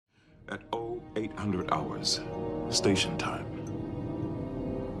At 0800 hours, station time,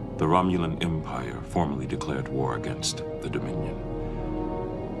 the Romulan Empire formally declared war against the Dominion.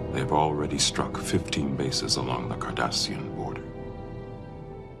 They have already struck 15 bases along the Cardassian border.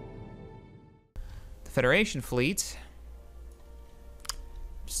 The Federation fleet.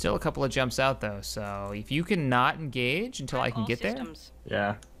 Still a couple of jumps out though, so if you can not engage until I can get there,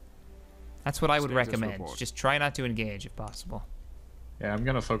 yeah, that's what I would recommend. Just try not to engage if possible. Yeah, I'm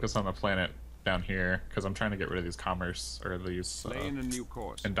gonna focus on the planet down here because I'm trying to get rid of these commerce or these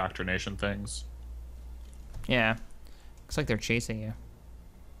indoctrination things. Yeah, looks like they're chasing you.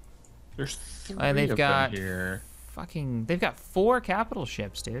 There's three and they've of got them here. They've got 4 capital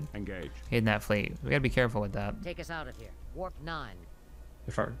ships, dude. Engage. In that fleet, we gotta be careful with that. Take us out of here. Warp 9.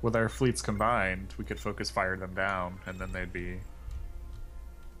 If with our fleets combined, we could focus fire them down, and then they'd be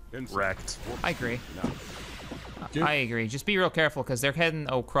wrecked. I agree. I agree. Just be real careful because they're heading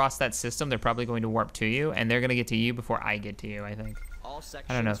across that system. They're probably going to warp to you, and they're going to get to you before I get to you, I think.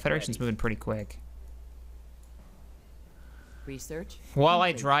 I don't know. Federation's moving pretty quick. Research. While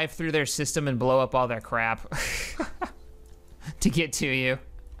I drive through their system and blow up all their crap to get to you.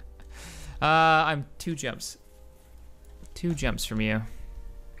 I'm 2 jumps. 2 jumps from you.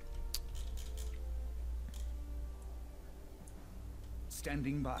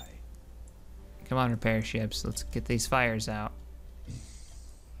 Standing by. Come on, repair ships. Let's get these fires out.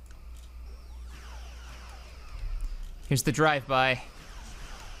 Here's the drive-by.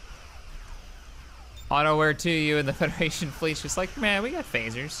 On our way to you, and the Federation fleet's just like, man, we got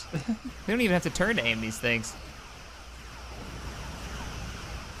phasers. We don't even have to turn to aim these things.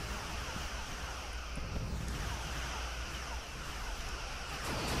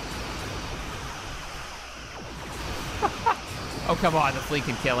 Oh, come on, the fleet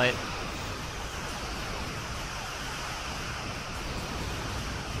can kill it.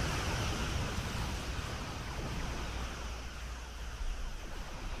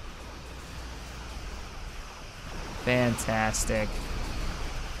 Fantastic.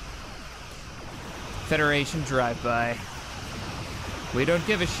 Federation drive-by. We don't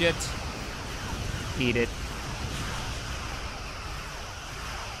give a shit. Eat it.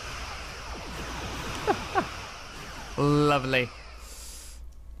 Lovely.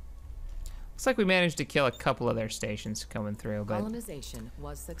 Looks like we managed to kill a couple of their stations coming through, but colonization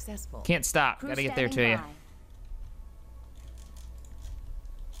was successful. Can't stop. Gotta get there to you.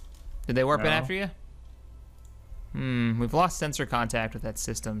 Did they warp in after you? We've lost sensor contact with that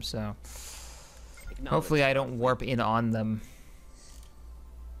system, so hopefully I don't warp in on them.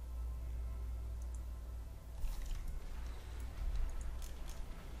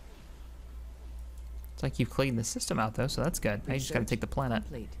 It's like you've cleaned the system out though, so that's good. Now you just gotta take the planet.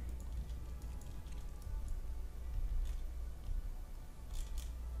 Complete.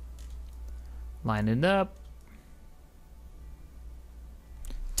 Line it up.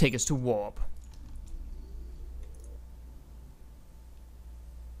 Take us to warp.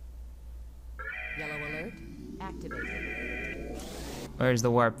 Yellow alert activated. Where's the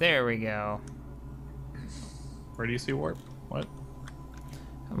warp? There we go. Where do you see warp? What?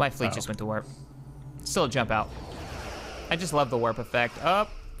 My fleet just went to warp. Still a jump out. I just love the warp effect.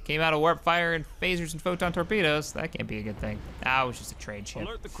 Up. Came out of warp fire and phasers and photon torpedoes. That can't be a good thing. Ah, it was just a trade ship.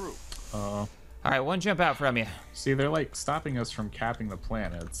 Alert the crew. All right, 1 jump out from you. See, they're like stopping us from capping the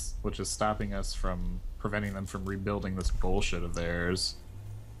planets, which is stopping us from preventing them from rebuilding this bullshit of theirs.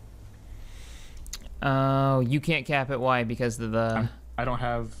 Oh, you can't cap it. Why? Because of the I don't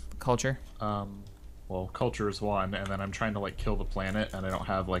have culture? Well, culture is one, and then I'm trying to like kill the planet, and I don't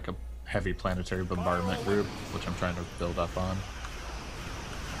have like a heavy planetary bombardment group, which I'm trying to build up on.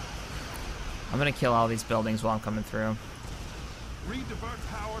 I'm gonna kill all these buildings while I'm coming through. Redivert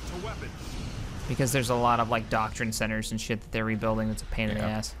power to weapons. Because there's a lot of like doctrine centers and shit that they're rebuilding that's a pain in the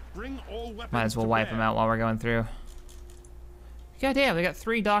ass. Bring all weapons. Might as well wipe them out while we're going through. God damn, they got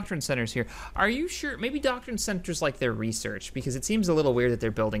 3 doctrine centers here. Are you sure? Maybe doctrine centers like their research, because it seems a little weird that they're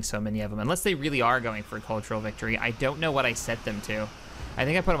building so many of them. Unless they really are going for a cultural victory. I don't know what I set them to. I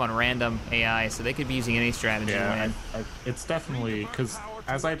think I put them on random AI, so they could be using any strategy. Yeah, it's definitely because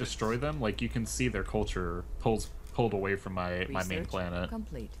as I destroy them, like you can see their culture pulled away from my main planet.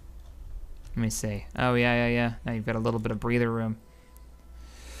 Complete. Let me see. Oh yeah. Now you've got a little bit of breather room.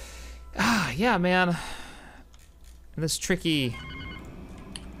 Ah, yeah, man. This tricky.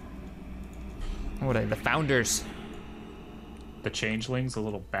 What are they? The founders? The changelings, the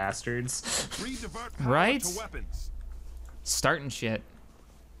little bastards. Right? Starting shit.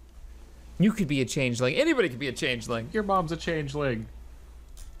 You could be a changeling. Anybody could be a changeling. Your mom's a changeling.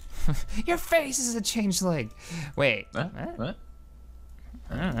 Your face is a changeling. Wait. What?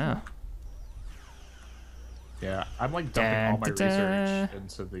 I don't know. Yeah, I'm like dumping all my research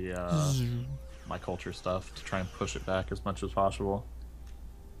into the my culture stuff to try and push it back as much as possible.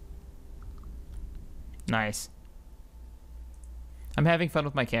 Nice. I'm having fun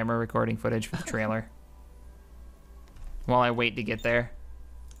with my camera recording footage for the trailer while I wait to get there.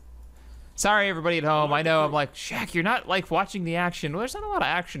 Sorry, everybody at home. I know I'm like, Shaq, you're not like watching the action. Well, there's not a lot of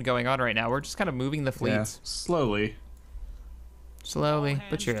action going on right now. We're just kind of moving the fleets. Yeah, slowly. Slowly,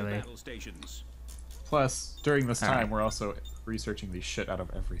 but surely. Plus, during this time, Alright. we're also researching the shit out of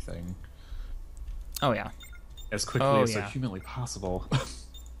everything Oh, yeah. as quickly Oh, as yeah. humanly possible.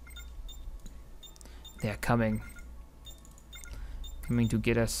 They're coming. Coming to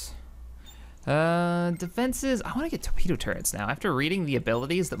get us. Defenses. I want to get torpedo turrets now. After reading the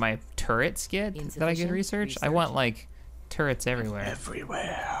abilities that my turrets get, that I get Insufficient research, I want, like, turrets everywhere.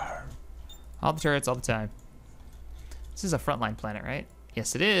 Everywhere. All the turrets, all the time. This is a frontline planet, right?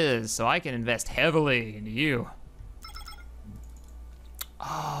 Yes, it is. So I can invest heavily into you.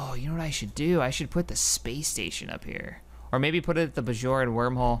 Oh, you know what I should do? I should put the space station up here. Or maybe put it at the Bajoran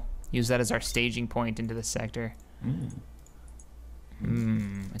wormhole. Use that as our staging point into this sector.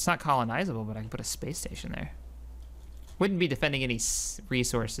 It's not colonizable, but I can put a space station there. Wouldn't be defending any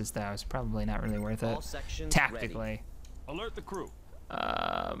resources, though. It's probably not really worth it. Tactically. Alert the crew.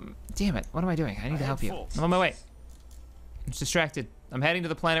 Damn it. What am I doing? I need to help you. full. I'm on my way. I'm distracted. I'm heading to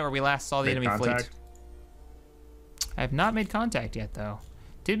the planet where we last saw the Made enemy contact? fleet. I have not made contact yet, though.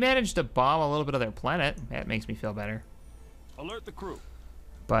 Did manage to bomb a little bit of their planet. That makes me feel better. Alert the crew.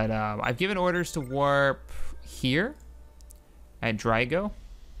 But I've given orders to warp here at Drygo.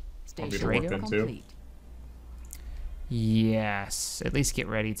 Station warp in too? complete. Yes, at least get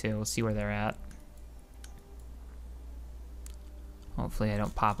ready to. We'll see where they're at. Hopefully I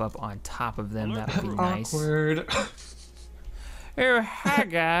don't pop up on top of them. That would be nice. Awkward. Oh, hi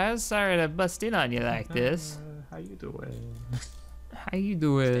guys. Sorry to bust in on you like this. How you doing? How you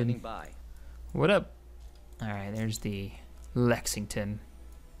doing? Standing by. What up? All right, there's the Lexington.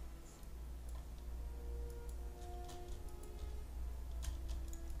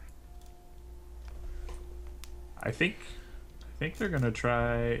 I think they're gonna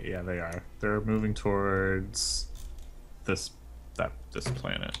try. Yeah, they are. They're moving towards this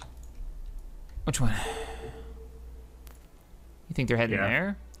planet. Which one? You think they're heading Yeah.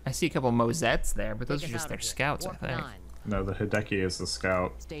 there? I see a couple Mosettes there, but those Take are us just out their of here. scouts, I Warp think. 9. No, the Hideki is the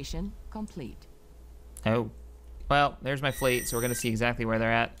scout. Station complete. Oh. Well, there's my fleet, so we're going to see exactly where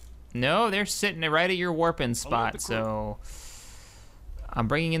they're at. No, they're sitting right at your warping spot, the crew. so I'm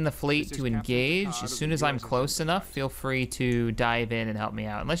bringing in the fleet This is to Captain engage. Picard As of soon the as I'm USS close enough, Enterprise. feel free to dive in and help me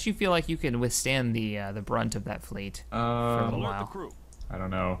out. Unless you feel like you can withstand the brunt of that fleet for a little Alert the while. crew. I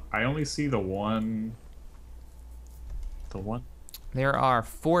don't know. I only see the one. The one. There are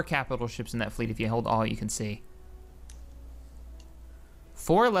 4 capital ships in that fleet if you hold all you can see.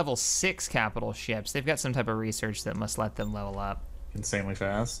 4 level 6 capital ships. They've got some type of research that must let them level up. Insanely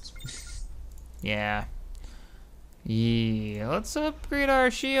fast. Yeah. Yeah, let's upgrade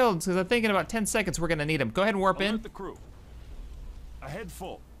our shields, because I'm thinking about 10 seconds we're going to need them. Go ahead and warp in. Alert the crew. Ahead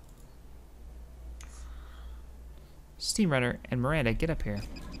full. Steamrunner and Miranda, get up here.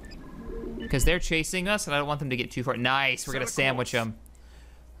 Because they're chasing us, and I don't want them to get too far. Nice, we're going to Set a sandwich course. them.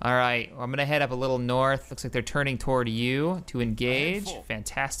 All right, well, I'm going to head up a little north. Looks like they're turning toward you to engage. full.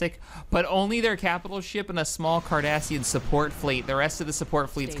 Fantastic. But only their capital ship and a small Cardassian support fleet. The rest of the support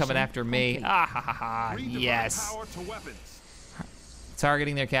fleet's coming Station after me. complete. Ah, ha, ha, ha. Redivert Yes. power to weapons.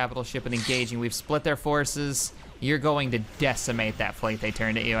 Targeting their capital ship and engaging. We've split their forces. You're going to decimate that fleet they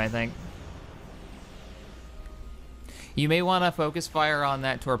turned at you, I think. You may want to focus fire on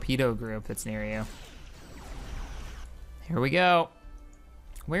that torpedo group that's near you. Here we go.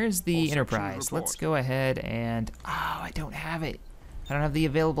 Where's the All Enterprise? sections Let's report. go ahead and... Oh, I don't have it. I don't have the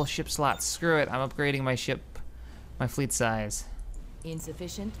available ship slots. Screw it. I'm upgrading my ship, my fleet size.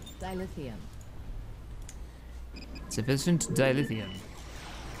 Insufficient dilithium. Sufficient dilithium.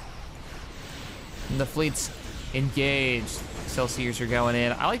 And the fleet's engaged. Excelsiors are going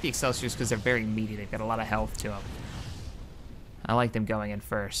in. I like the Excelsiors because they're very meaty. They've got a lot of health to them. I like them going in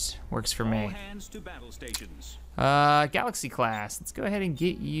first. Works for All me. hands to battle stations. Galaxy class. Let's go ahead and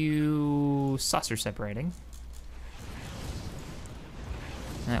get you saucer separating.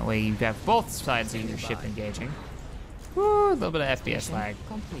 That way you have both sides of your ship engaging. Woo, a little bit of FPS Station lag.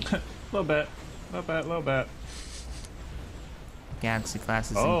 complete. Little bit. Little bit. Galaxy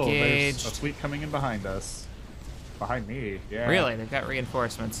class is Oh, there's a engaged. fleet coming in behind us. Behind me. Yeah. Really? They've got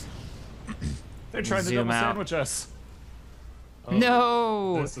reinforcements. They're trying to Zoom double out. sandwich us. Oh,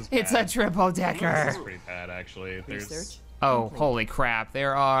 No! this is It's bad. a triple This is decker. pretty bad, actually. There's Research Oh, complete. holy crap.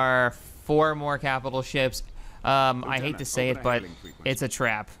 There are 4 more capital ships. I hate to say it, but it's a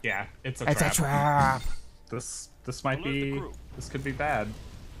trap. Yeah, it's a It's trap. a trap. This might Alert the be. crew. This could be bad.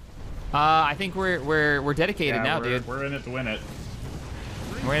 I think we're dedicated Yeah, now, we're, dude. We're in it to win it.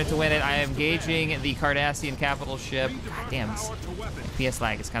 We're in it to win it. I am gauging the Cardassian capital ship. God damn, this Power to weapon. FPS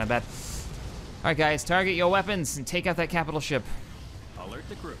lag is kind of bad. All right, guys, target your weapons and take out that capital ship. Alert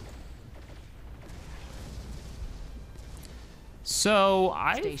the crew. So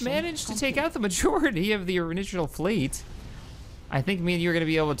I've Station managed to take complete. out the majority of the original fleet. I think me and you are going to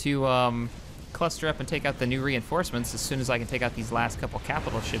be able to cluster up and take out the new reinforcements as soon as I can take out these last couple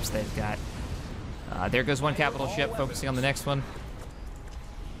capital ships they've got. There goes one capital ship, focusing on the next one.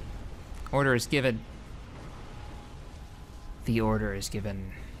 Order is given. The order is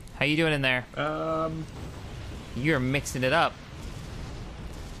given. How you doing in there? You're mixing it up.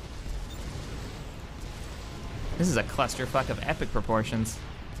 This is a clusterfuck of epic proportions.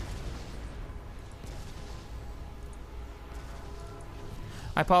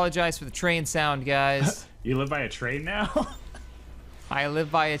 I apologize for the train sound, guys. You live by a train now? I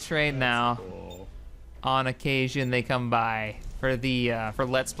live by a train now. Cool. On occasion, they come by. For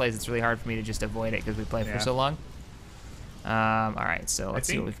Let's Plays, it's really hard for me to just avoid it because we play for Yeah. so long. All right, so let's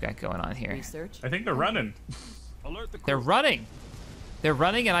see what think- we've got going on here. Research. I think they're running. Alert the crew. They're running. They're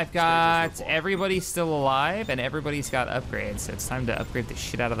running, and I've got everybody still alive, and everybody's got upgrades. So it's time to upgrade the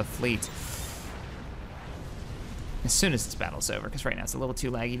shit out of the fleet. As soon as this battle's over, because right now it's a little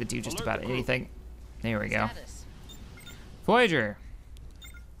too laggy to do just Alert about the crew. anything. There we go. Status. Voyager.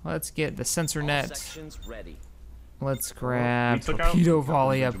 Let's get the sensor net. Sections ready. Let's grab We took out- torpedo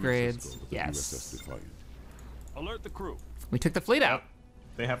volley Benjamin upgrades. Sisko of the Yes. USS Defiant. Alert the crew. We took the fleet out.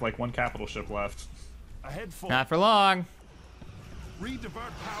 They have like one capital ship left. Ahead full. Not for long. Redivert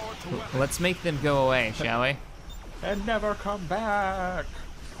power to weapon. Let's make them go away, shall we? And never come back.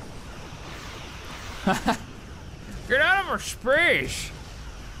 Get out of our space!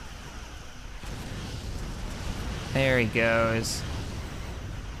 There he goes.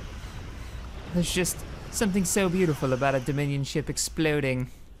 There's just something so beautiful about a Dominion ship exploding.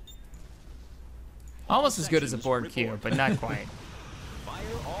 Almost as good as a Borg cube, but not quite. Fire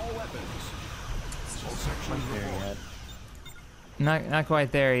all weapons. All sections report. Not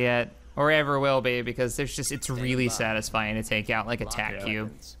quite there yet, or ever will be, because it's really satisfying to take out like a tac yeah.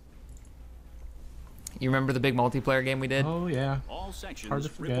 cube. You remember the big multiplayer game we did? Oh yeah. All Hard sections to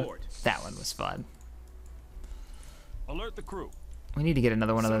forget. report. That one was fun. Alert the crew. We need to get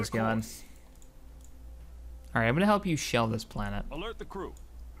another one of Set a those going. course. All right, I'm gonna help you shell this planet. Alert the crew.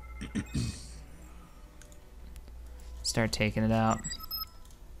 Start taking it out.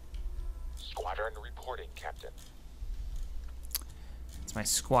 Squadron reporting, Captain. It's my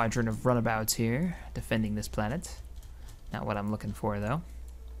squadron of runabouts here, defending this planet. Not what I'm looking for, though.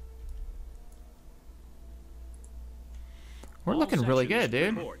 We're All looking really sections good,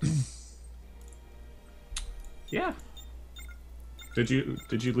 dude. report. Yeah. Did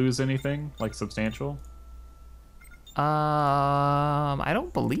you lose anything like substantial? I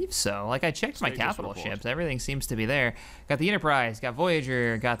don't believe so. Like, I checked my Status capital report. ships. Everything seems to be there. Got the Enterprise, got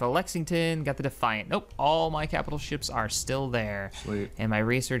Voyager, got the Lexington, got the Defiant. Nope, all my capital ships are still there. Sweet. And my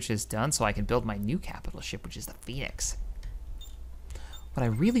research is done, so I can build my new capital ship, which is the Phoenix. What I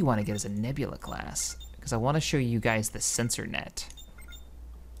really want to get is a Nebula class, because I want to show you guys the sensor net.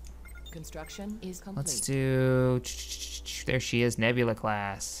 Construction is complete. Let's do... There she is, Nebula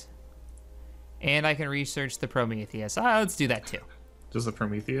class. And I can research the Prometheus. Let's do that too. Does the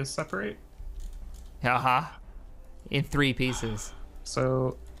Prometheus separate? Uh-huh. In 3 pieces.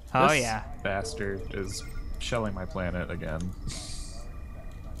 So. Oh, this yeah. Bastard is shelling my planet again.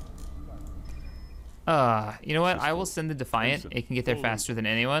 You know what? I will send the Defiant. It can get there faster than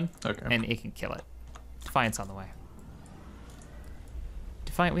anyone. Okay. And it can kill it. Defiant's on the way.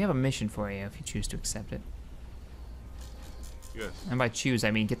 Defiant, we have a mission for you if you choose to accept it. Yes. And by choose, I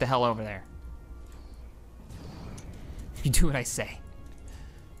mean get the hell over there. You do what I say.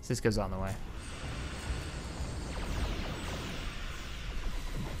 Cisco's on the way.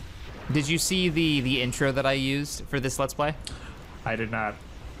 Did you see the intro that I used for this Let's Play? I did not.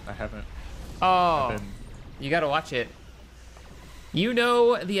 I haven't. Oh, been- you gotta watch it. You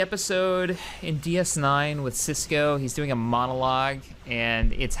know the episode in DS9 with Cisco? He's doing a monologue,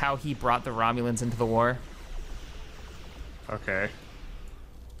 and it's how he brought the Romulans into the war. Okay.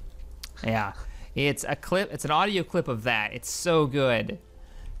 Yeah. It's a clip, it's an audio clip of that. It's so good.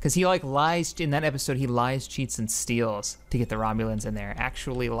 Because he, like, lies, in that episode, he lies, cheats, and steals to get the Romulans in there.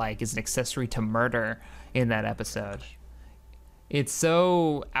 Actually, like, is an accessory to murder in that episode. It's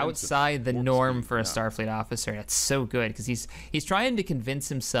so outside the norm for a Starfleet officer. It's so good because he's trying to convince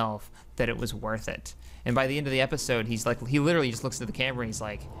himself that it was worth it. And by the end of the episode, he literally just looks at the camera and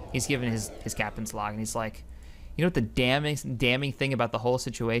he's giving his captain's log and he's like, you know what the damning thing about the whole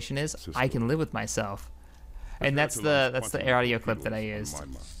situation is? I can live with myself. And that's the audio clip that I used.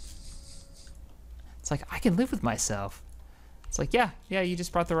 It's like, I can live with myself. It's like, yeah, you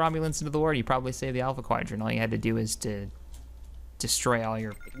just brought the Romulans into the war. You probably saved the Alpha Quadrant. All you had to do is to destroy all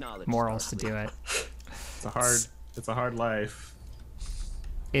your morals to do it. It's a hard life.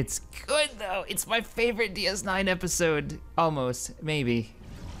 It's good though. It's my favorite DS9 episode. Almost, maybe.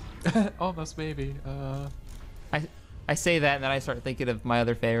 Almost, maybe. I say that and then I start thinking of my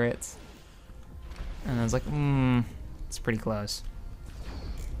other favorites. And I was like, it's pretty close.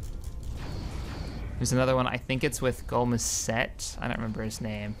 There's another one, I think it's with Golmaset. I don't remember his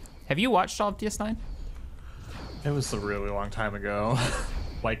name. Have you watched all of DS9? It was a really long time ago.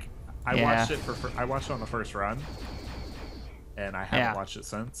 Like, I watched it on the first run, and I haven't watched it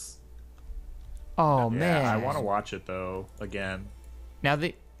since. Oh man. I want to watch it though again. Now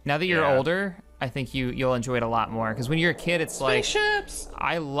that you're older, I think you'll enjoy it a lot more. Because when you're a kid, it's like spaceships.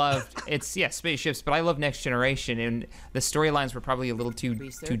 I loved spaceships, but I love Next Generation, and the storylines were probably a little too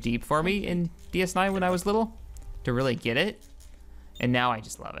deep for me in DS9 when I was little to really get it. And now I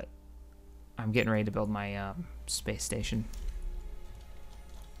just love it. I'm getting ready to build my space station.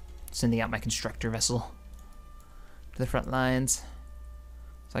 Sending out my constructor vessel to the front lines.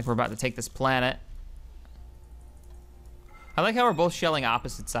 It's like we're about to take this planet. I like how we're both shelling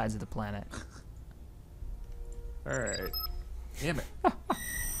opposite sides of the planet. All right. Damn it.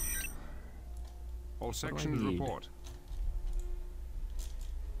 All sections report.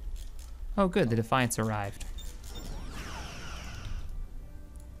 Oh, good. The Defiance arrived.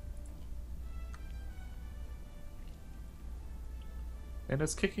 And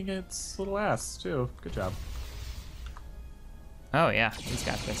it's kicking its little ass too. Good job. Oh yeah, he's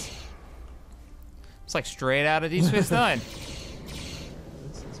got this. It's like straight out of Deep Space Nine.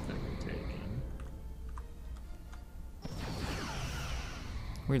 This is gonna be taking.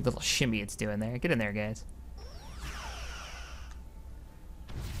 Weird little shimmy it's doing there. Get in there, guys.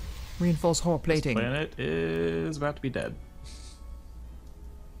 Reinforce hull plating. This planet is about to be dead.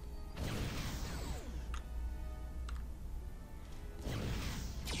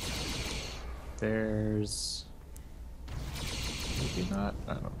 There's maybe not.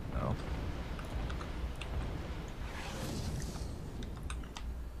 I don't know.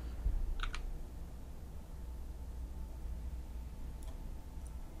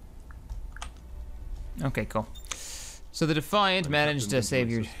 Okay, cool. So the Defiant managed to save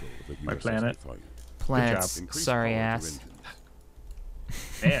your My planet. planet's sorry ass.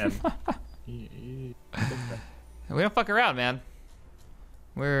 Man. We don't fuck around, man.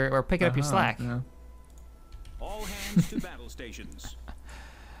 We're picking up your slack. Yeah. All hands to battle stations.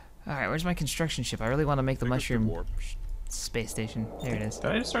 All right, where's my construction ship? I really want to make the mushroom space station. There it is.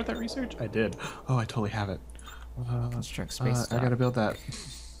 Did I just start that research? I did. Oh, I totally have it. Construct space. I gotta build that.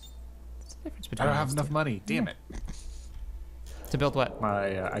 What's the difference I between don't have those enough two? money. Damn it. To build what?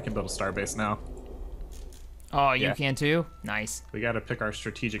 I can build a starbase now. Oh, you Yeah. can too? Nice. We gotta pick our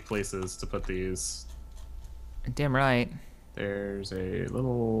strategic places to put these. Damn right. There's a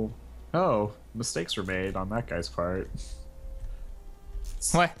little... Oh, mistakes were made on that guy's part.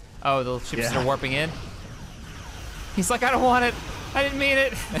 What? Oh, the ships Yeah. are warping in? He's like, I don't want it. I didn't mean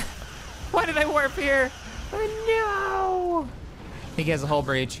it. Why did I warp here? Oh, no. He has a hull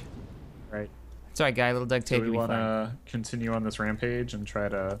breach. Right. It's alright, guy. Little duct tape. Do we You'll be want fine. to continue on this rampage and try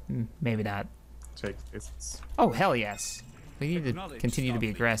to Maybe not. take this? Oh, hell yes. We need to Acknowledge continue to be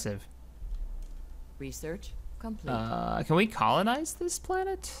Starfleet. aggressive. Research complete. Can we colonize this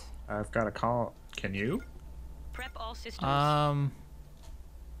planet? I've got a call. Can you? Prep all systems. Um,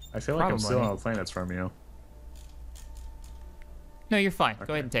 I feel like I'm Probably. stealing all the planets from you. no, you're fine. Go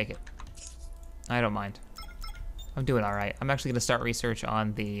Okay. ahead and take it. I don't mind. I'm doing all right. I'm actually going to start research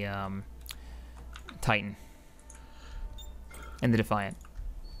on the Titan and the Defiant.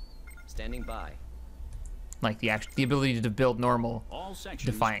 Standing by. Like the ability to build normal All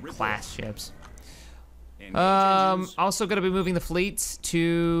sections Defiant report. class ships. Engage engines. Also going to be moving the fleets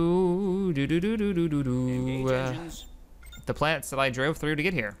to Engage engines. the planets that I drove through to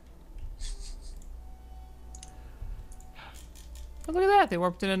get here. Oh, look at that! They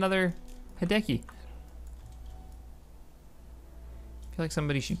warped in another Hideki. I feel like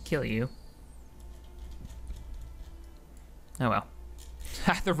somebody should kill you. Oh well.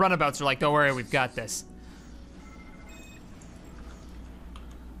 The runabouts are like, don't worry, we've got this.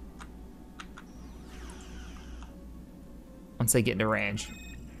 once they get into range.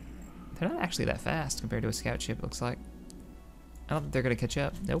 They're not actually that fast compared to a scout ship, it looks like. I don't think they're gonna catch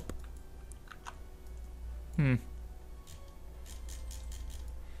up. Nope.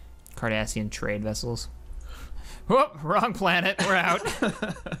 Cardassian trade vessels. Whoop, wrong planet, we're out.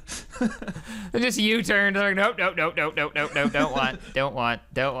 They just U-turned, they're like, nope, nope, nope, nope, nope, nope, nope, don't want.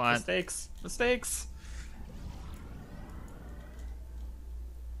 Mistakes.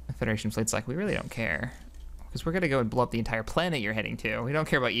 The Federation fleet's like, we really don't care. Because we're gonna go and blow up the entire planet you're heading to. We don't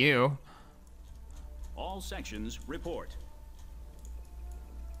care about you. All sections report.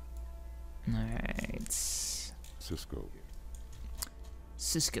 Alright.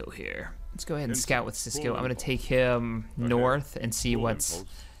 Cisco here. Let's go ahead and scout with Cisco. I'm gonna take him north and see what's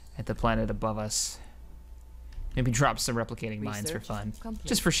at the planet above us. Maybe drop some replicating mines for fun.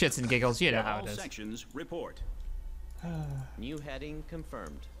 Just for shits and giggles, you know how it All is. sections report. New heading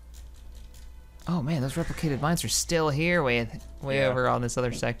confirmed. Oh man, those replicated mines are still here way over on this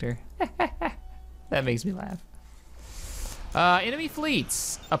other sector. That makes me laugh. Enemy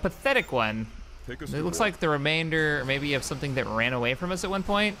fleets, a pathetic one. It looks like the remainder maybe of something that ran away from us at one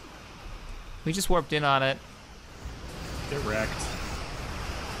point. We just warped in on it. They're wrecked.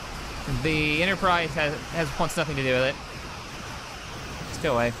 The Enterprise wants nothing to do with it. Let's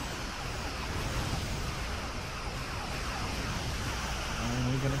go away.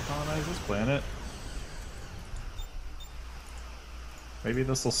 Are we gonna colonize this planet? Maybe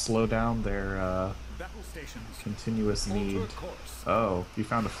this will slow down their Battle stations. continuous need. Alter course. Oh, you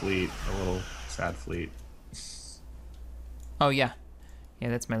found a fleet. A little sad fleet. Oh yeah. Yeah,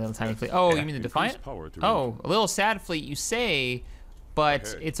 that's my little tiny fleet. Oh, you mean the Defiant? Oh, a little sad fleet, you say,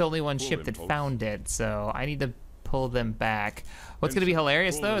 but it's only one ship that found it, so I need to pull them back. What's going to be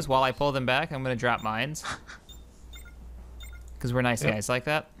hilarious, though, is while I pull them back, I'm going to drop mines. Because we're nice guys like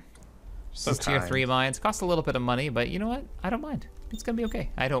that. So Those tier 3 mines cost a little bit of money, but you know what? I don't mind. It's going to be okay.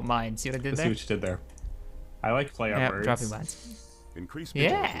 I don't mind. See what I did there? See what you did there. I like play on words. Dropping mines. Increase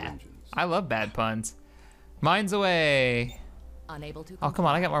Yeah, I love bad puns. Mines away. Unable to. Oh, come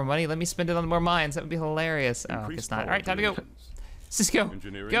on, I got more money. Let me spend it on more mines. That would be hilarious. Oh, it's not. All right, time to go. Cisco,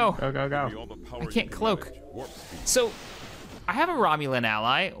 go. Go. I can't cloak. So, I have a Romulan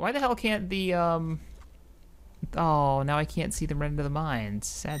ally. Why the hell can't the, Oh, now I can't see them run into the mines.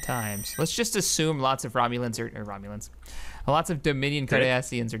 Sad times. Let's just assume lots of Romulans or Romulans. Lots of Dominion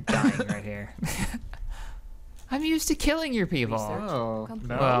Cardassians are dying right here. I'm used to killing your people. Oh,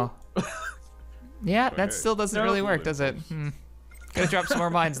 no. Well, yeah, that still doesn't really work, does it? Gotta drop some more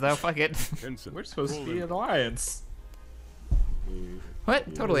mines, though. Fuck it. We're supposed to be an alliance.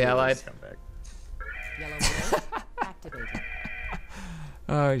 What? Totally allied. Yellow alert activated.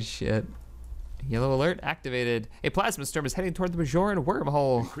 Oh, shit. Yellow alert activated. A plasma storm is heading toward the Bajoran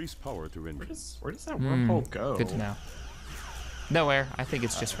wormhole. Increase power to engines. Where does that wormhole go? Good to know. Nowhere. I think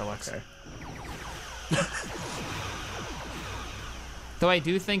it's just for looks. Okay. Though I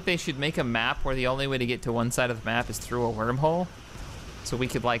do think they should make a map where the only way to get to one side of the map is through a wormhole. So we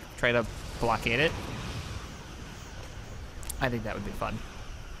could, like, try to blockade it. I think that would be fun.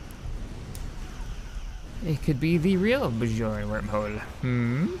 It could be the real Bajoran wormhole.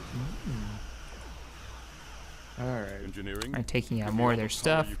 Alright. Engineering. I'm taking out more of their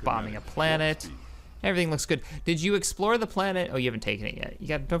stuff, bombing a planet. Everything looks good. Did you explore the planet? Oh, you haven't taken it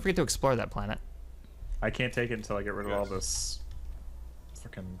yet. Don't forget to explore that planet. I can't take it until I get rid of all this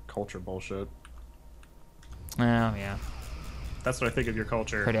freaking culture bullshit. Oh, yeah. That's what I think of your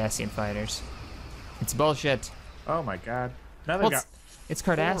culture. Cardassian fighters. It's bullshit. Oh my god. Now they Well, got it's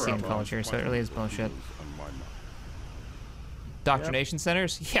four Cardassian of them. culture, so it really is bullshit. Doctrination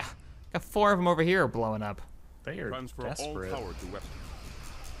centers? Yeah. Got 4 of them over here blowing up. They are Transfer all desperate. power to weapons.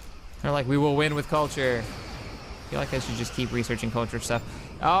 They're like, we will win with culture. I feel like I should just keep researching culture stuff.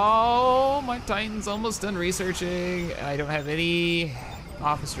 Oh, my Titan's almost done researching. I don't have any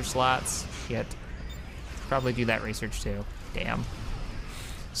officer slots. Shit. Probably do that research too. Damn.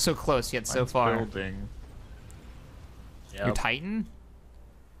 So close yet so Mine's far. Building. Your Yep. Titan?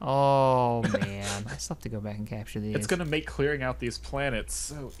 Oh man, I still have to go back and capture these. It's gonna make clearing out these planets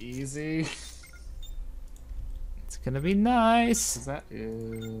so easy. It's gonna be nice. That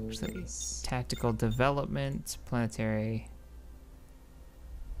is Tactical development, planetary.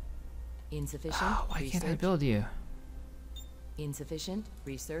 Insufficient. Oh, why can't I research. build you? Insufficient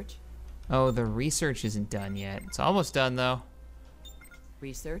research. Oh, the research isn't done yet. It's almost done though.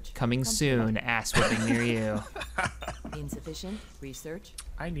 Research. Coming complete. soon. Ass whipping near you. Insufficient research.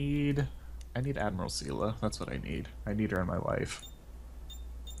 I need Admiral Sela. That's what I need. I need her in my life.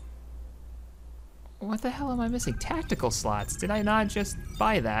 What the hell am I missing? Tactical slots. Did I not just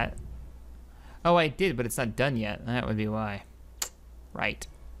buy that? Oh, I did, but it's not done yet. That would be why. Right.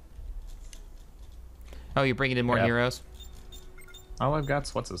 Oh, you're bringing in more Yep. heroes? All I've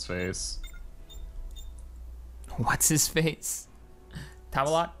got's what's his face. What's his face?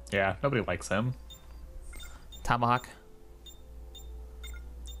 Tamalot? Yeah, nobody likes him. Tomahawk.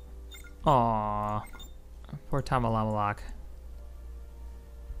 Aww. Poor Tamalamalok.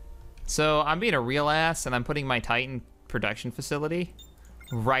 So I'm being a real ass and I'm putting my Titan production facility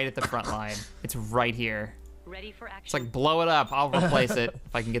right at the front line. It's right here. Ready for action. It's like, blow it up. I'll replace it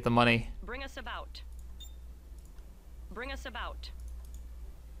if I can get the money. Bring us about. Bring us about.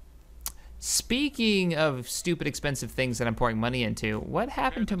 Speaking of stupid expensive things that I'm pouring money into, what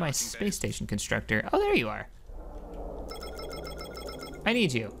happened to my space station constructor? Oh, there you are. I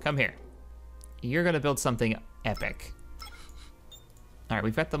need you. Come here. You're gonna build something epic. All right,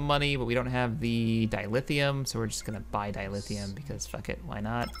 we've got the money, but we don't have the dilithium, so we're just gonna buy dilithium because fuck it, why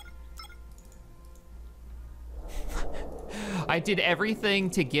not? I did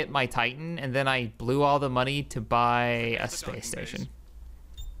everything to get my Titan, and then I blew all the money to buy a space station.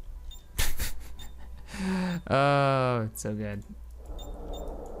 Oh, it's so good.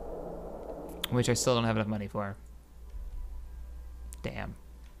 Which I still don't have enough money for. Damn.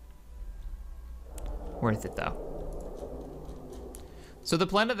 Worth it though. So the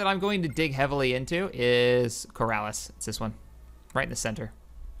planet that I'm going to dig heavily into is Corrales. It's this one, right in the center.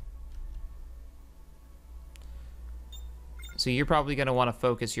 So you're probably going to want to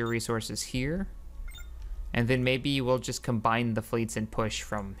focus your resources here, and then maybe we'll just combine the fleets and push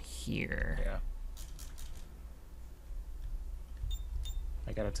from here. Yeah.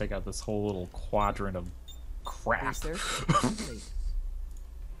 I gotta take out this whole little quadrant of crap. Research complete.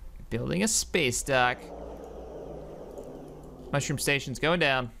 Building a space dock. Mushroom station's going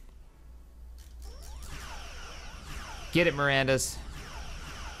down. Get it, Mirandas.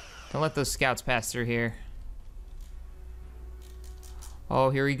 Don't let those scouts pass through here. Oh,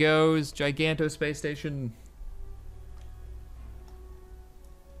 here he goes. Giganto space station.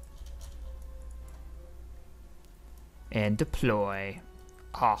 And deploy.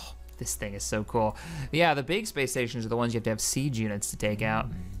 Oh, this thing is so cool. Yeah, the big space stations are the ones you have to have siege units to take out.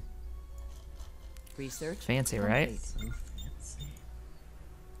 Research Fancy, right? complete.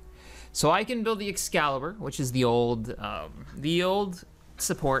 So I can build the Excalibur, which is the old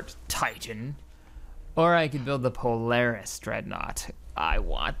support Titan, or I can build the Polaris Dreadnought. I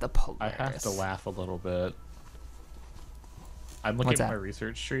want the Polaris. I have to laugh a little bit. I'm looking What's at that? my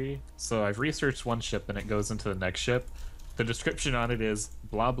research tree. So I've researched one ship and it goes into the next ship. The description on it is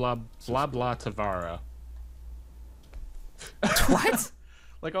blah blah blah blah Tavara. What?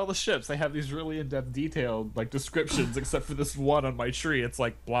 Like all the ships, they have these really in-depth detailed like descriptions, except for this one on my tree. It's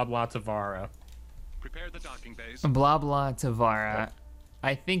like blah blah Tavara. Prepare the docking bays. Blah blah Tavara.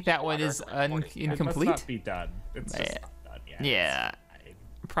 I think that one is It must incomplete. not be done. It's just Yeah. not done yet. Yeah,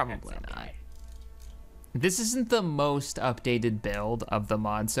 probably not. This isn't the most updated build of the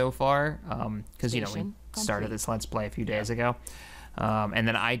mod so far, because you know we Station started complete. this Let's Play a few days ago, and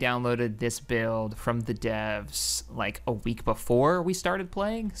then I downloaded this build from the devs like a week before we started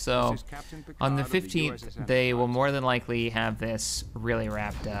playing. So This is Captain Picard on the of the 15th, USS they will Enterprise. more than likely have this really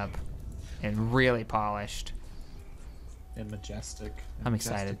wrapped up and really polished. And majestic. And I'm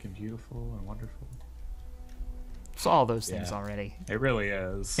majestic excited. and beautiful and wonderful. So all those things Yeah. already. It really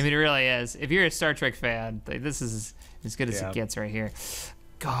is. I mean, it really is. If you're a Star Trek fan, this is as good as Yeah. it gets right here.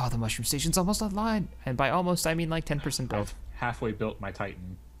 God, the mushroom station's almost online. And by almost, I mean like 10% built. I've halfway built my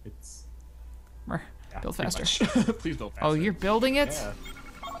Titan. It's Mer, yeah, build pretty faster. much. Please build faster. Oh, you're building it? Yeah.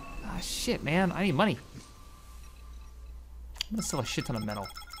 Ah, shit, man. I need money. I'm gonna sell a shit ton of metal.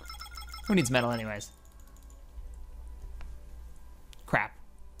 Who needs metal anyways? Crap.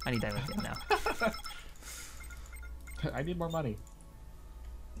 I need dilithium now. I need more money.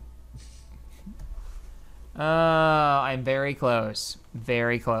 I'm very close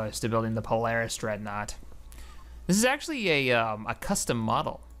to building the Polaris Dreadnought. This is actually a custom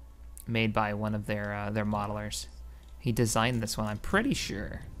model made by one of their modelers. He designed this one, I'm pretty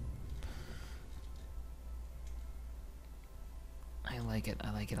sure. I like it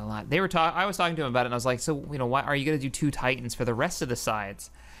a lot. I was talking to him about it, and I was like, so you know, why are you gonna do 2 Titans for the rest of the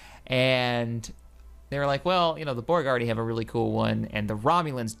sides? And they were like, well, you know, the Borg already have a really cool one, and the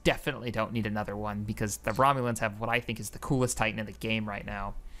Romulans definitely don't need another one because the Romulans have what I think is the coolest Titan in the game right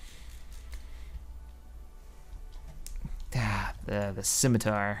now. Ah, the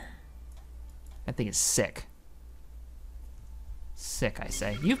scimitar. That thing is sick. Sick, I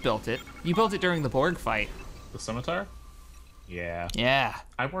say. You've built it. You built it during the Borg fight. The scimitar? Yeah. Yeah,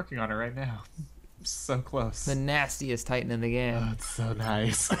 I'm working on it right now. I'm so close. the nastiest Titan in the game. Oh, it's so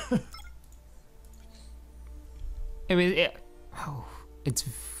nice. I mean, It's,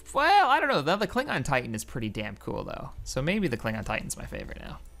 well, I don't know. The Klingon Titan is pretty damn cool, though. So maybe the Klingon Titan's my favorite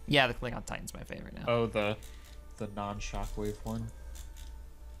now. Yeah, the Klingon Titan's my favorite now. Oh, the non-shockwave one?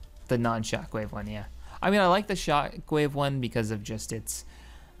 The non-shockwave one, yeah. I mean, I like the shockwave one because of just its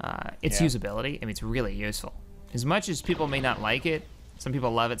usability. I mean, it's really useful. As much as people may not like it, some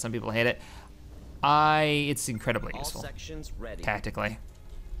people love it, some people hate it, it's incredibly useful. All sections ready. Tactically.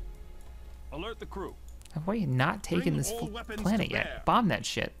 Alert the crew. Have we not taken this planet yet? Bomb that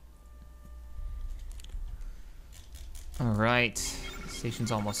shit. Alright.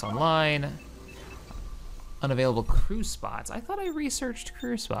 Station's almost online. Unavailable crew spots. I thought I researched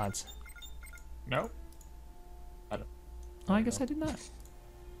crew spots. No. Oh, I guess I did not.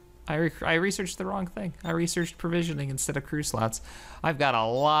 I researched the wrong thing. I researched provisioning instead of crew slots. I've got a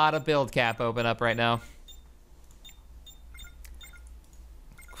lot of build cap open up right now.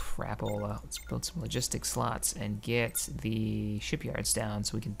 Crapola. Let's build some logistic slots and get the shipyards down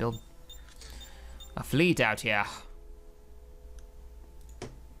so we can build a fleet out here.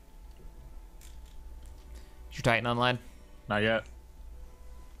 Is your Titan online? Not yet.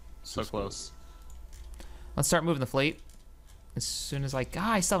 So close. Let's start moving the fleet. As soon as I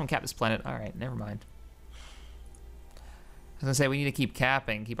still haven't capped this planet. All right, never mind. I was gonna say we need to keep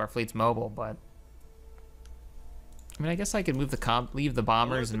capping, keep our fleets mobile, but I mean, I guess I could move leave the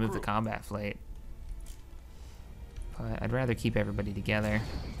bombers and move the combat fleet. But I'd rather keep everybody together.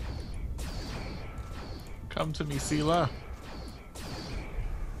 Come to me, Sela.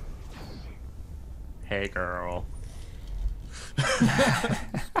 Hey, girl.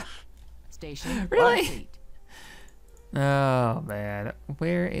 Station. Really? Complete. Oh man,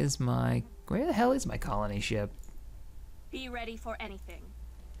 where the hell is my colony ship? Be ready for anything.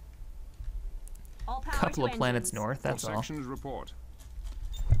 All power Couple to of planets engines. north, that's all. Sections report.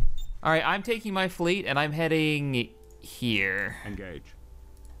 All right, I'm taking my fleet and I'm heading here. Engage.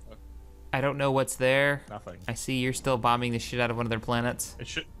 I don't know what's there. Nothing. I see you're still bombing the shit out of one of their planets. It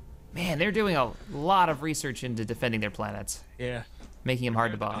should. Man, they're doing a lot of research into defending their planets, Yeah. making them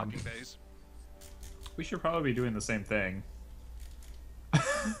hard to bomb. We should probably be doing the same thing.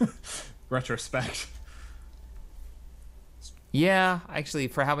 Retrospect. Yeah, actually,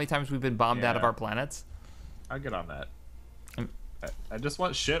 for how many times we've been bombed out of Yeah. our planets. I'll get on that. I just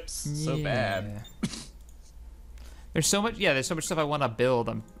want ships so bad. There's so much stuff I want to build.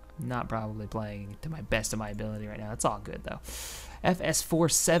 I'm not probably playing to my best of my ability right now. It's all good though.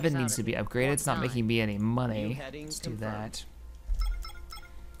 FS47 needs to be upgraded. It's not making me any money. Let's do that.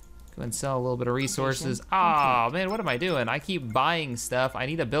 Go and sell a little bit of resources. Oh man, what am I doing? I keep buying stuff. I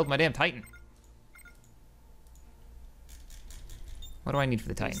need to build my damn Titan. What do I need for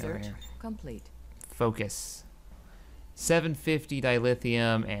the Titan over Research here? complete. Focus. 750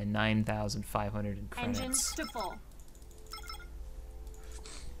 dilithium and 9,500 in credits. Engines to full.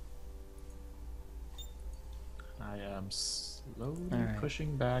 I am slowly Alright.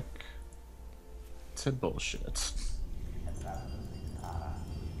 pushing back to bullshit.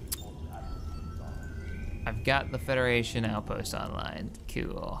 I've got the Federation outpost online.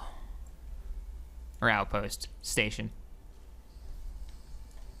 Cool. Or outpost. Station.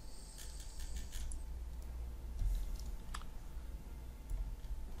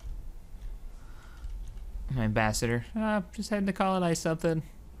 My ambassador. Just heading to colonize something.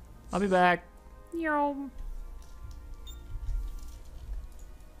 I'll be back.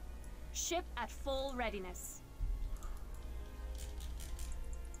 Ship at full readiness.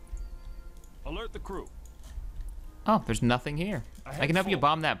 Alert the crew. Oh, there's nothing here. I can help you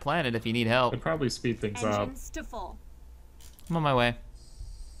bomb that planet if you need help. It'd probably speed things up. Engines to full. I'm on my way.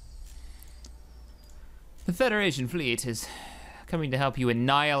 The Federation fleet is coming to help you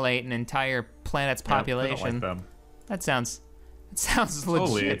annihilate an entire planet's Yeah, I population. don't like them. That sounds legit,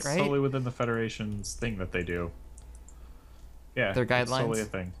 Solely, it's right? solely within the Federation's thing that they do. Yeah, Their it's solely guidelines? a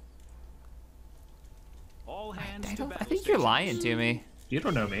thing. All hands I to battle think you're stations. lying to me. You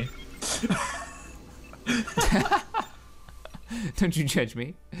don't know me. Don't you judge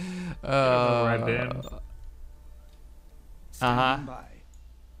me. You don't know where I've been. Uh-huh.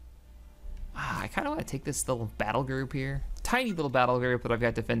 I kind of want to take this little battle group here. Tiny little battle group that I've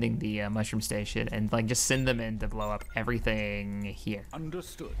got defending the mushroom station and like just send them in to blow up everything here.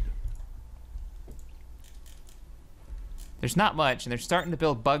 Understood. There's not much, and they're starting to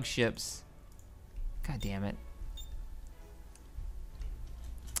build bug ships. God damn it.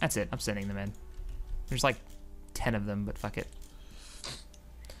 That's it. I'm sending them in. There's like 10 of them, but fuck it.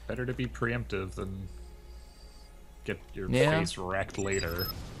 Better to be preemptive than get your Yeah. face wrecked later.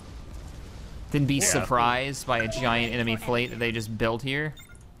 Then be Yeah. surprised by a giant enemy fleet that they just built here.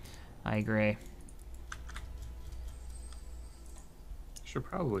 I agree. Should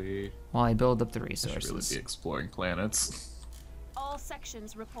probably. while I build up the I should really resources. be exploring planets. All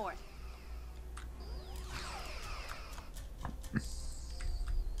sections report.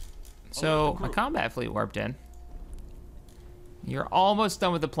 So my combat fleet warped in. You're almost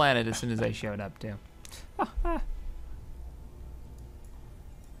done with the planet as soon as I showed up too.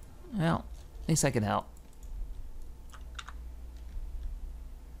 Well, at least I can help.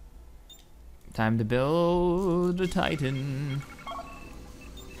 Time to build a Titan.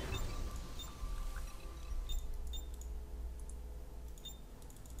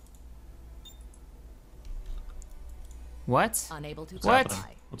 What? Unable to What?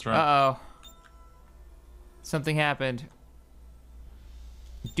 supply. What's wrong? Uh-oh. Something happened.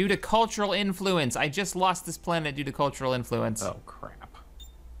 Due to cultural influence. I just lost this planet due to cultural influence. Oh crap.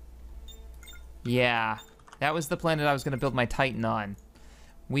 Yeah. That was the planet I was going to build my Titan on.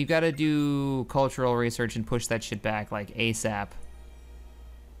 We've got to do cultural research and push that shit back, like, ASAP.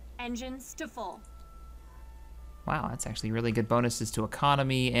 Engines to full. Wow, that's actually really good bonuses to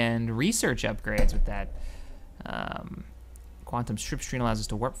economy and research upgrades with that. Quantum strip stream allows us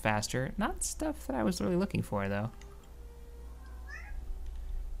to warp faster. Not stuff that I was really looking for, though.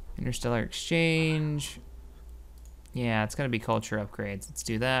 Interstellar exchange. Yeah, it's going to be culture upgrades. Let's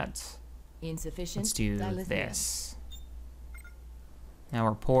do that. Insufficient. Let's do dilithium. this. Now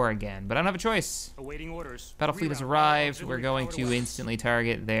we're poor again, but I don't have a choice. Awaiting orders. Battlefleet has arrived. We're going to instantly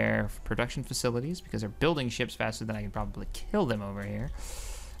target their production facilities because they're building ships faster than I can probably kill them over here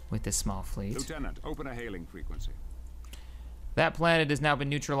with this small fleet. Lieutenant, open a hailing frequency. That planet has now been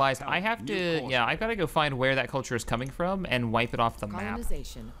neutralized. I have to, yeah, I've got to go find where that culture is coming from and wipe it off the map.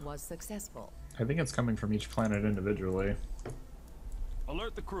 Colonization was successful. I think it's coming from each planet individually.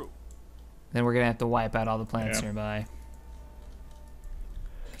 Alert the crew. Then we're going to have to wipe out all the planets Yeah. nearby.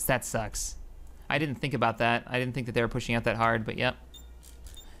 That sucks. I didn't think about that. I didn't think that they were pushing out that hard, but yep.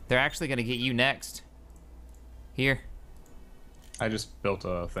 They're actually going to get you next. Here. I just built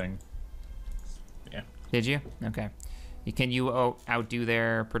a thing. Yeah. Did you? Okay. Can you outdo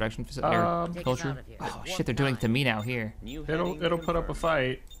their production facility? Take us Culture? out of here. Oh shit, they're doing it to me now here. New heading It'll put up a confirmed.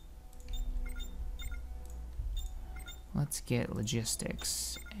 fight. Let's get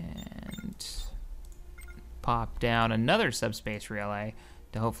logistics and pop down another subspace relay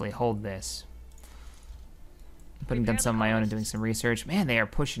to hopefully hold this. Putting down some of my own and doing some research. Man, they are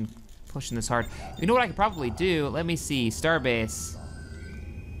pushing this hard. You know what I could probably do? Let me see. Starbase.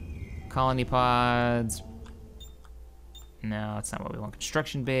 Colony pods. No, that's not what we want.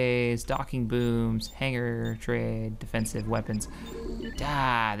 Construction bays, docking booms, hangar trade, defensive weapons.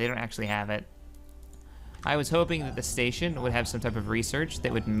 Ah, they don't actually have it. I was hoping that the station would have some type of research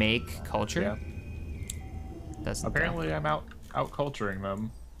that would make culture. Yeah. Doesn't. Apparently, I'm out culturing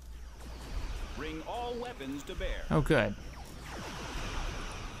them. Bring all weapons to bear. Oh, good.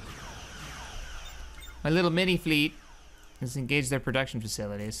 My little mini fleet has engaged their production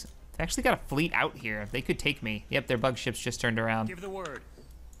facilities. They actually got a fleet out here. They could take me. Yep, their bug ships just turned around. Give the word.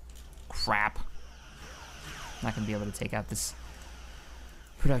 Crap. Not gonna be able to take out this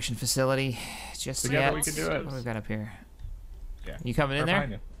production facility just Together yet. we can do it. What do we got up here? Yeah. You coming in Right there?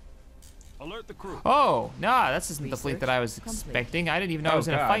 behind you. Alert the crew. Oh, nah, this isn't the fleet that I was Research complete. expecting. I didn't even know I was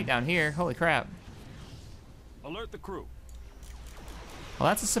in a God. fight down here. Holy crap. Alert the crew. Well,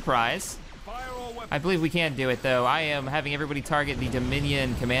 that's a surprise. Fire all weapons. I believe we can do it, though. I am having everybody target the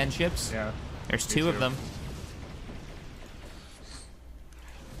Dominion command ships. Yeah. There's Me two of too. them.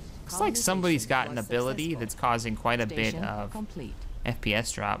 Looks like somebody's got an ability that's causing quite a bit Station of complete.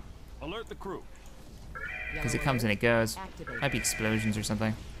 FPS drop. Alert the crew. Because it comes and it goes. Activate. Might be explosions or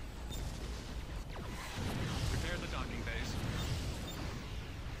something. Prepare the docking base.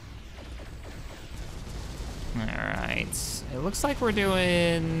 Alright. It looks like we're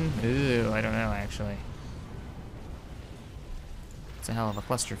doing... Ooh, I don't know, actually. It's a hell of a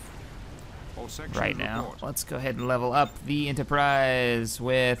cluster All sections right now. report. Let's go ahead and level up the Enterprise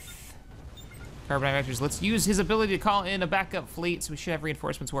with carbon reactors. Let's use his ability to call in a backup fleet, so we should have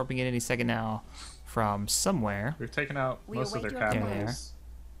reinforcements warping in any second now from somewhere. We've taken out We most of await their your command. capitals.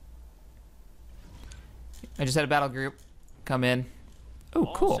 I just had a battle group come in. Oh,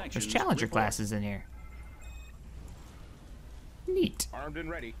 All cool. There's sections Challenger report. classes in here. Neat. Armed and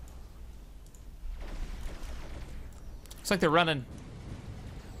ready. Looks like they're running.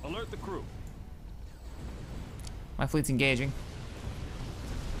 Alert the crew. My fleet's engaging.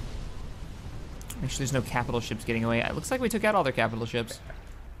 Make sure there's no capital ships getting away. It looks like we took out all their capital ships.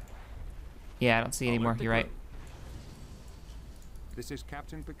 Yeah, I don't see any more. You're right. This is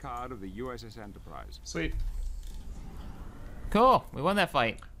Captain Picard of the USS Enterprise. Sweet. Cool. We won that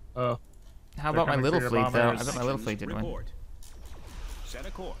fight. Oh. How They're about my coming little for your fleet, though? I bombers. bet my little fleet didn't win. Report. Set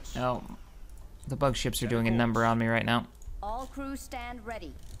a course. Oh, the bug ships are doing a number on me right now. All crew stand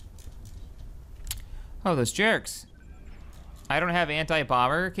ready. Oh, those jerks. I don't have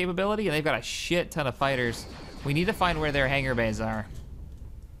anti-bomber capability, and they've got a shit ton of fighters. We need to find where their hangar bays are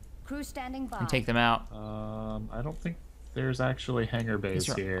Crew standing by. and take them out. I don't think there's actually hangar bays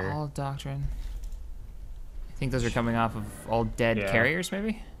These are here. all doctrine. I think those are coming off of all dead Yeah. carriers,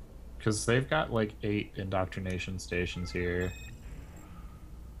 maybe? Because they've got like 8 indoctrination stations here.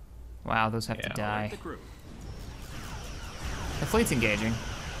 Wow, those have to Yeah. die. The crew. The fleet's engaging.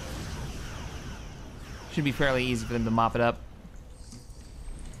 Should be fairly easy for them to mop it up.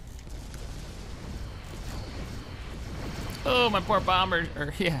 Oh, my poor bombers,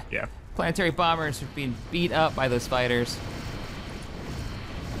 or yeah, Yeah. planetary bombers are being beat up by those fighters.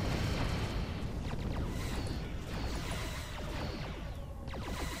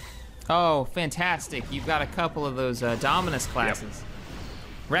 Oh, fantastic. You've got a couple of those Dominus classes.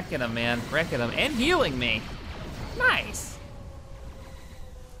 Wrecking them, man. Wrecking them. And healing me. Nice.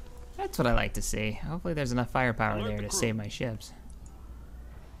 That's what I like to see. Hopefully there's enough firepower Alert there the to crew. save my ships.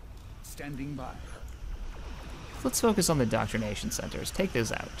 Standing by. Let's focus on the doctrination centers. Take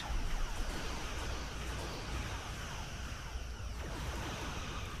those out.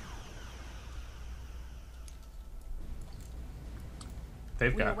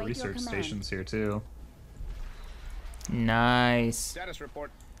 They've We got await your research command. stations here too. Nice. Status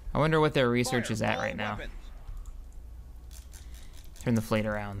report. I wonder what their research Fire is at all right now. weapons. Turn the fleet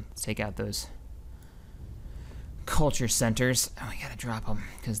around. Let's take out those culture centers. Oh, we gotta drop them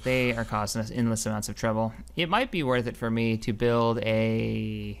because they are causing us endless amounts of trouble. It might be worth it for me to build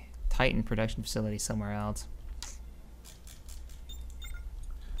a Titan production facility somewhere else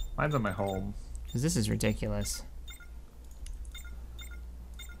Mine's on my home. because this is ridiculous.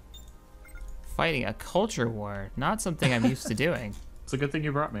 Fighting a culture war, not something I'm used to doing. It's a good thing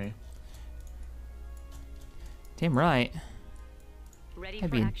you brought me. Damn right. Ready I'd for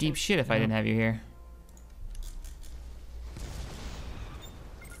be in action. deep shit if I didn't have you here.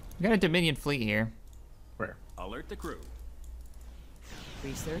 We got a Dominion fleet here. Where? Alert the crew.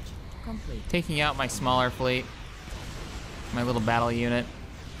 Research complete. Taking out my smaller fleet. My little battle unit.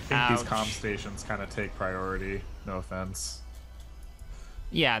 I think these Ouch. comm stations kind of take priority. No offense.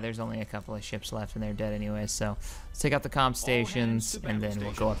 Yeah, there's only a couple of ships left and they're dead anyway, so let's take out the comm stations to and then battle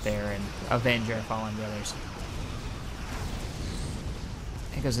we'll go up there and avenge our fallen brothers.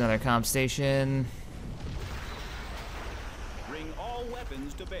 Here goes another comm station. Bring all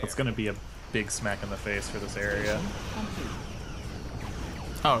weapons to bear. It's gonna be a big smack in the face for this area.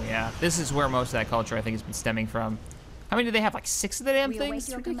 Oh yeah, this is where most of that culture I think has been stemming from. How many do they have? Like 6 of the damn We await things? It's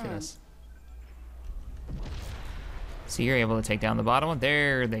your ridiculous. So you're able to take down the bottom one.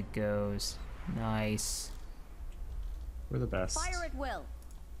 There that goes. Nice. We're the best. Fire at will.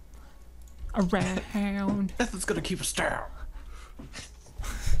 Around. Nothing's gonna keep us down.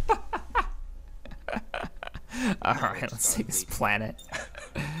 Alright, let's take this planet.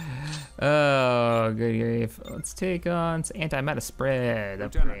 Oh, good grief. Let's take on anti-meta spread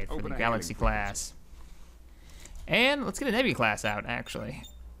Lieutenant, upgrade for open the a Galaxy hailing class. And let's get a Nebula class out, actually.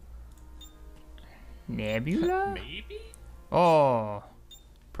 Nebula? Maybe? Oh,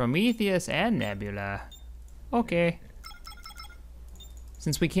 Prometheus and Nebula. Okay.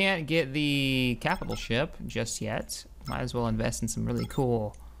 Since we can't get the capital ship just yet, might as well invest in some really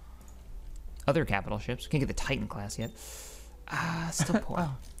cool other capital ships. We can't get the Titan class yet. Still poor.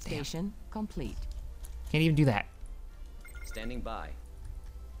 Oh, damn. Station complete. Can't even do that. Standing by.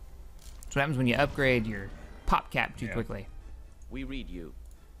 That's what happens when you upgrade your pop cap too Yeah. quickly. We read you.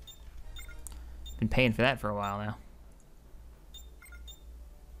 Been paying for that for a while now.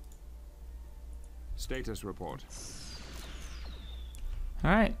 Status report.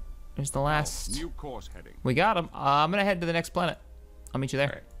 All right, there's the last. New course heading. We got him. I'm gonna head to the next planet. I'll meet you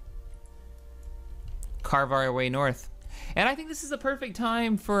there. Carve our way north. And I think this is the perfect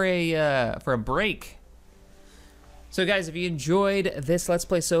time for a break. So guys, if you enjoyed this Let's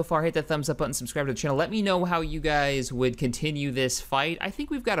Play so far, hit that thumbs up button, subscribe to the channel. Let me know how you guys would continue this fight. I think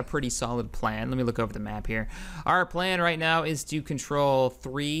we've got a pretty solid plan. Let me look over the map here. Our plan right now is to control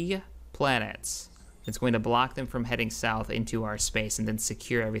 3 planets. It's going to block them from heading south into our space and then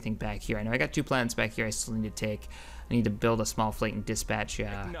secure everything back here. I know I got 2 planets back here I still need to take. I need to build a small fleet and dispatch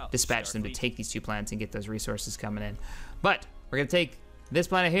them to take these 2 planets and get those resources coming in. But we're going to take this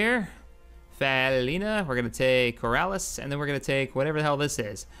planet here, Falina, we're going to take Corellis, and then we're going to take whatever the hell this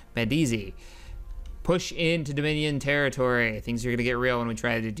is, Medici. Push into Dominion territory. Things are going to get real when we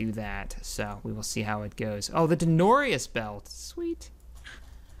try to do that. So we will see how it goes. Oh, the Denorius Belt. Sweet.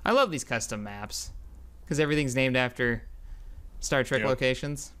 I love these custom maps because everything's named after Star Trek Yep.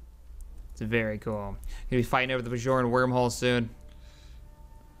 locations. It's very cool. Gonna be fighting over the Bajoran wormhole soon.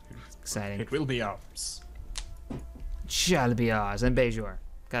 Exciting. It will be ours. Shall be ours. And Bajor.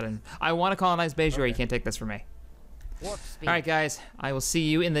 I want to colonize Bajor. You can't take this from me. Warp speed. All right, guys. I will see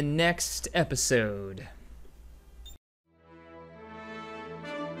you in the next episode.